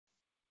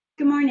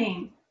Good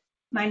morning.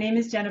 My name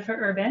is Jennifer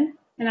Urban,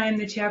 and I am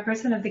the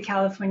chairperson of the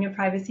California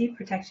Privacy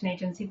Protection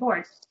Agency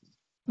Board.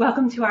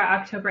 Welcome to our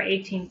October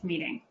 18th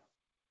meeting.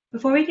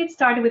 Before we get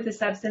started with the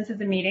substance of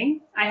the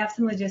meeting, I have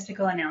some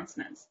logistical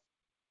announcements.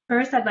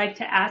 First, I'd like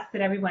to ask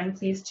that everyone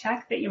please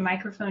check that your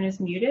microphone is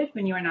muted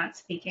when you are not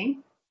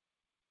speaking.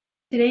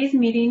 Today's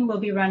meeting will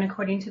be run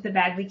according to the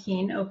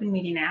Bagley-Keene Open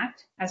Meeting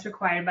Act, as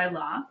required by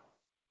law.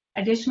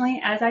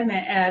 Additionally, as I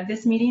meant,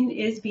 this meeting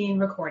is being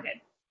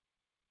recorded.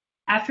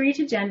 After each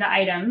agenda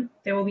item,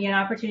 there will be an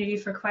opportunity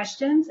for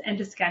questions and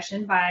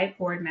discussion by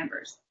board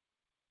members.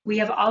 We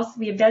have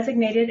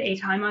designated a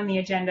time on the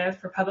agenda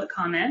for public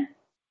comment,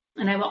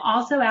 and I will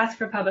also ask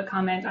for public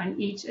comment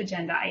on each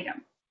agenda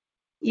item.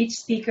 Each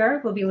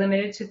speaker will be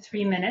limited to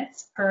 3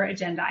 minutes per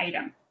agenda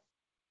item.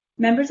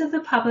 Members of the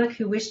public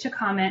who wish to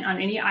comment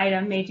on any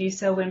item may do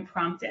so when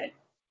prompted.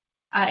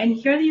 And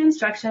here the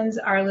instructions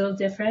are a little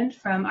different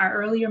from our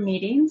earlier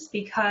meetings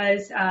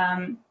because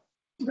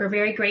we're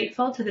very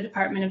grateful to the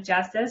Department of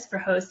Justice for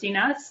hosting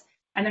us,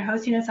 and they're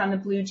hosting us on the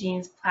Blue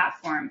Jeans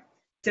platform.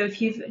 So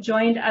if you've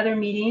joined other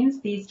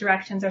meetings, these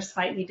directions are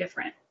slightly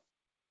different.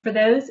 For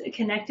those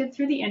connected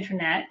through the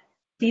internet,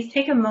 please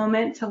take a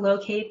moment to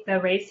locate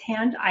the raise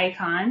hand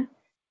icon,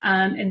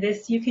 and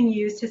this you can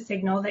use to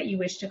signal that you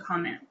wish to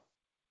comment.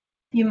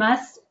 You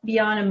must be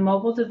on a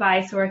mobile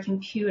device or a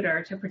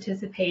computer to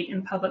participate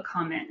in public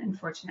comment,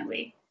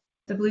 unfortunately.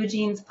 The Blue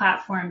Jeans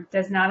platform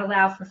does not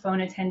allow for phone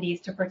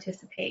attendees to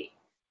participate.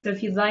 So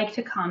if you'd like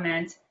to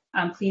comment,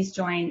 please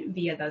join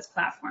via those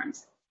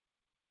platforms.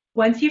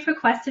 Once you've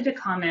requested to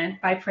comment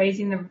by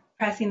pressing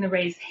the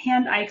raise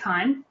hand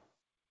icon,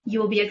 you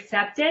will be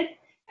accepted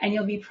and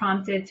you'll be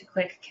prompted to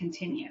click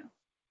continue.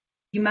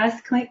 You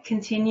must click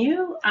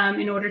continue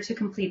in order to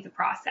complete the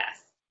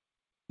process.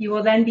 You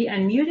will then be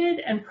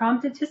unmuted and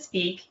prompted to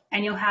speak,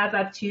 and you'll have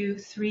up to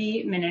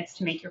 3 minutes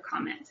to make your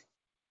comment.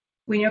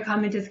 When your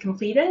comment is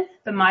completed,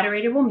 the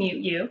moderator will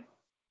mute you.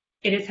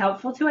 It is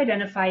helpful to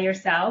identify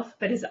yourself,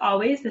 but as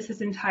always, this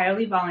is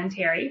entirely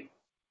voluntary,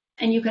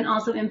 and you can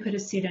also input a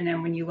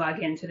pseudonym when you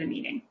log into the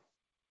meeting.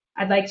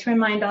 I'd like to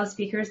remind all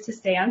speakers to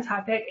stay on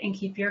topic and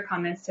keep your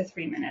comments to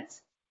 3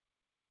 minutes.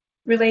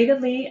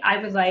 Relatedly, I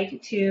would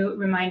like to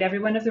remind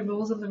everyone of the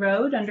rules of the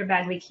road under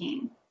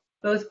Bagley-Keene.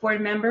 Both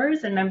board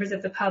members and members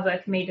of the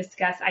public may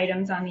discuss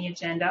items on the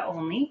agenda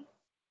only.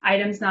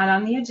 Items not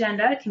on the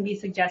agenda can be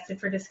suggested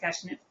for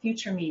discussion at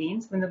future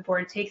meetings when the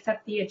board takes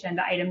up the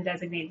agenda item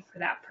designated for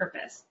that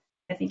purpose.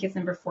 I think it's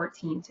number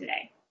 14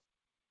 today.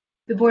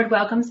 The board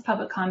welcomes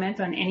public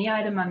comment on any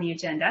item on the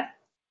agenda,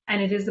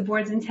 and it is the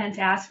board's intent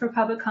to ask for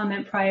public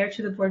comment prior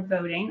to the board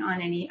voting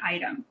on any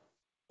item.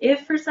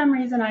 If for some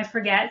reason I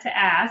forget to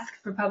ask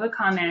for public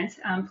comment,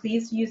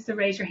 please use the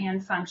raise your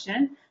hand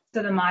function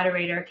so the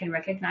moderator can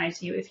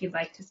recognize you if you'd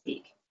like to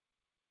speak.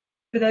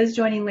 For those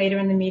joining later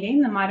in the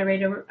meeting, the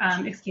moderator,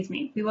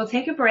 we will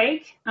take a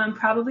break,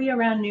 probably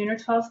around noon or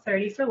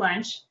 12:30 for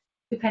lunch,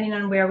 depending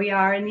on where we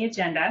are in the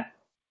agenda,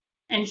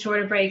 and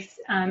shorter breaks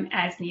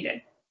as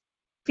needed.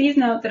 Please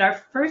note that our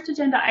first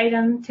agenda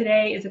item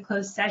today is a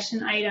closed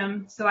session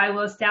item, so I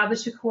will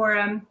establish a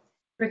quorum,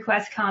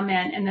 request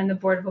comment, and then the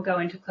board will go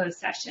into closed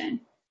session.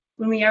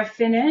 When we are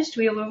finished,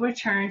 we will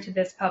return to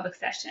this public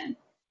session.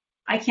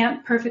 I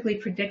can't perfectly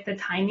predict the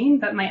timing,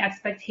 but my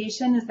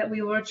expectation is that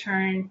we will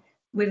return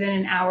within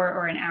an hour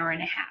or an hour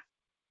and a half.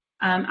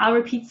 I'll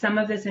repeat some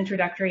of this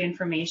introductory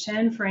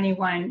information for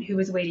anyone who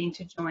was waiting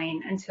to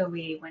join until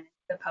we went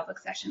into the public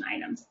session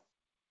items.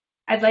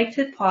 I'd like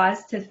to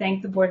pause to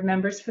thank the board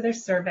members for their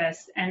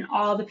service and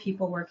all the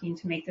people working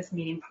to make this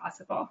meeting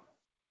possible.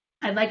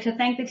 I'd like to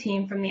thank the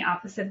team from the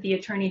Office of the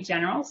Attorney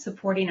General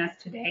supporting us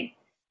today,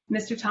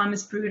 Mr.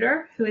 Thomas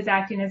Bruder, who is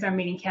acting as our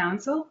meeting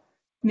counsel,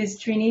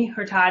 Ms. Trini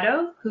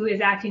Hurtado, who is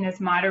acting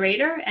as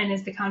moderator and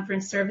is the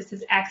conference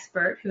services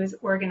expert who has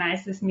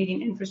organized this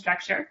meeting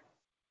infrastructure,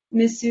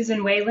 Ms.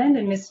 Susan Wayland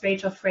and Ms.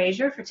 Rachel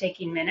Frazier for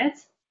taking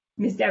minutes,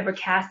 Ms. Deborah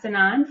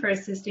Castanon for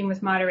assisting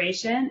with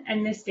moderation,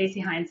 and Ms.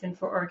 Stacy Heinzen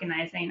for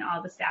organizing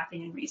all the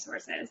staffing and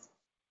resources.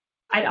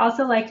 I'd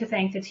also like to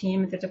thank the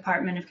team at the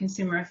Department of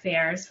Consumer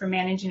Affairs for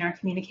managing our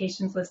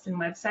communications list and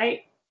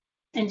website,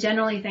 and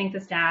generally thank the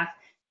staff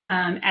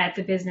at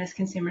the Business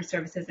Consumer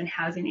Services and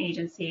Housing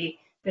Agency,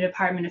 the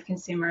Department of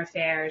Consumer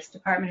Affairs,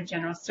 Department of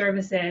General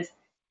Services,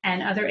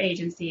 and other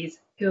agencies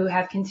who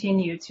have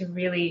continued to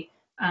really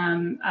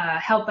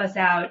help us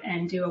out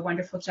and do a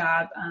wonderful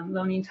job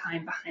loaning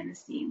time behind the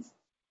scenes.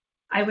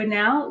 I would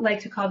now like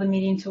to call the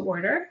meeting to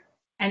order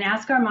and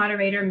ask our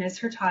moderator, Ms.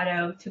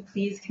 Hurtado, to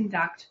please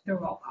conduct the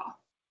roll call.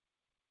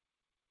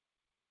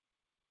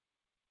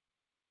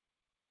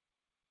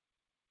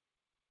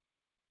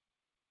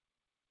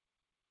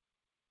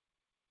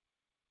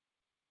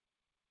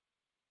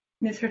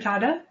 Ms.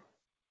 Hurtado?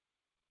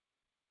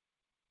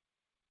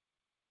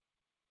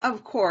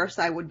 Of course,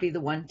 I would be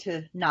the one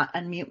to not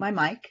unmute my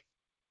mic.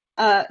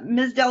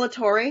 Ms.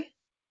 Delatorre?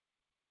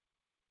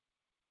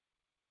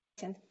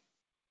 Present.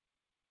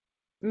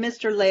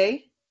 Mr.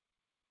 Lay?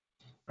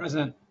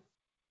 Present.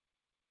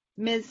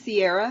 Ms.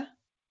 Sierra?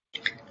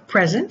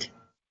 Present.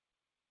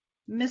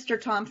 Mr.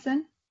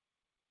 Thompson,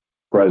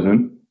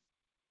 Present.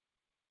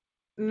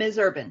 Ms.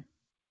 Urban.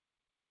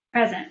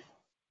 Present.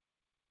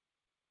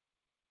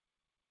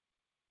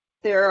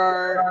 There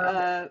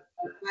are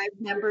 5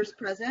 members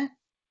present,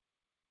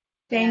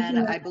 Thank and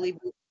you. I believe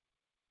we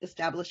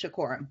established a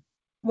quorum.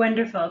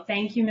 Wonderful.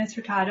 Thank you, Ms.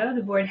 Hurtado.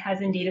 The board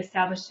has indeed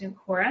established a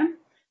quorum.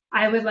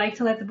 I would like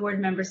to let the board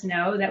members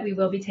know that we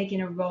will be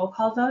taking a roll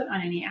call vote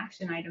on any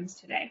action items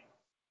today.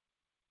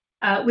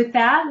 With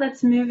that,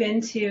 let's move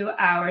into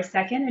our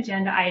second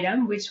agenda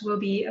item, which will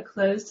be a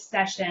closed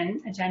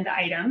session agenda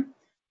item.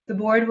 The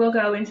board will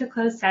go into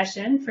closed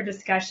session for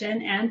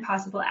discussion and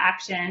possible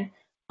action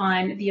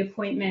on the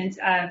appointment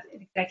of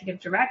Executive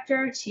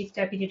Director, Chief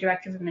Deputy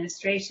Director of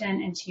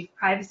Administration, and Chief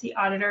Privacy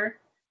Auditor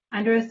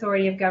under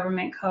authority of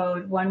Government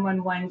Code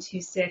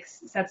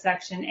 11126,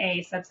 subsection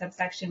A,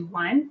 subsection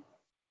 1.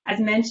 As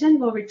mentioned,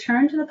 we'll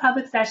return to the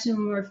public session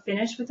when we're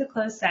finished with the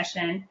closed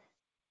session.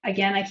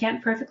 Again, I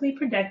can't perfectly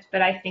predict,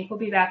 but I think we'll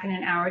be back in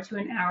an hour to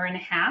an hour and a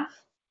half.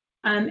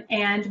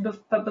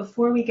 But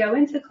before we go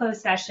into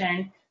closed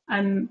session,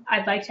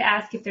 I'd like to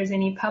ask if there's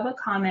any public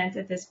comment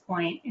at this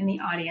point in the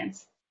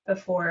audience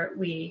before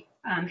we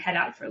head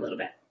out for a little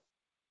bit.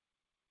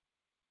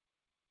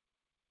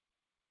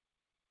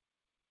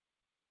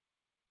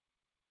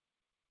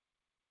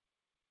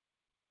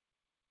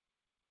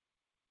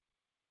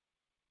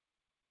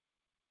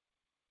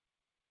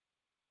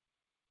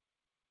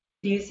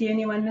 Do you see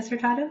anyone, Ms.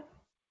 Hurtado?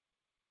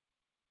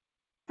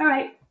 All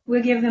right,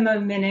 we'll give them a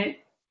minute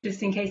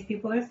just in case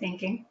people are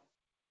thinking.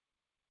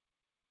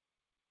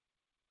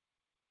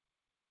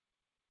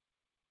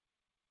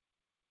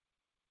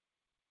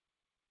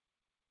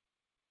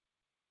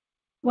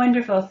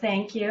 Wonderful,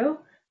 thank you.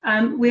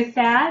 With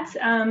that,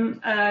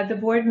 the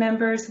board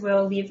members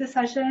will leave the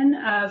session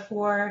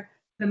for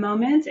the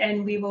moment,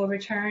 and we will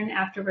return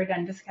after we're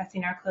done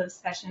discussing our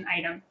closed session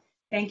item.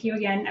 Thank you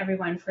again,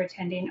 everyone, for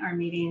attending our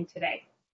meeting today.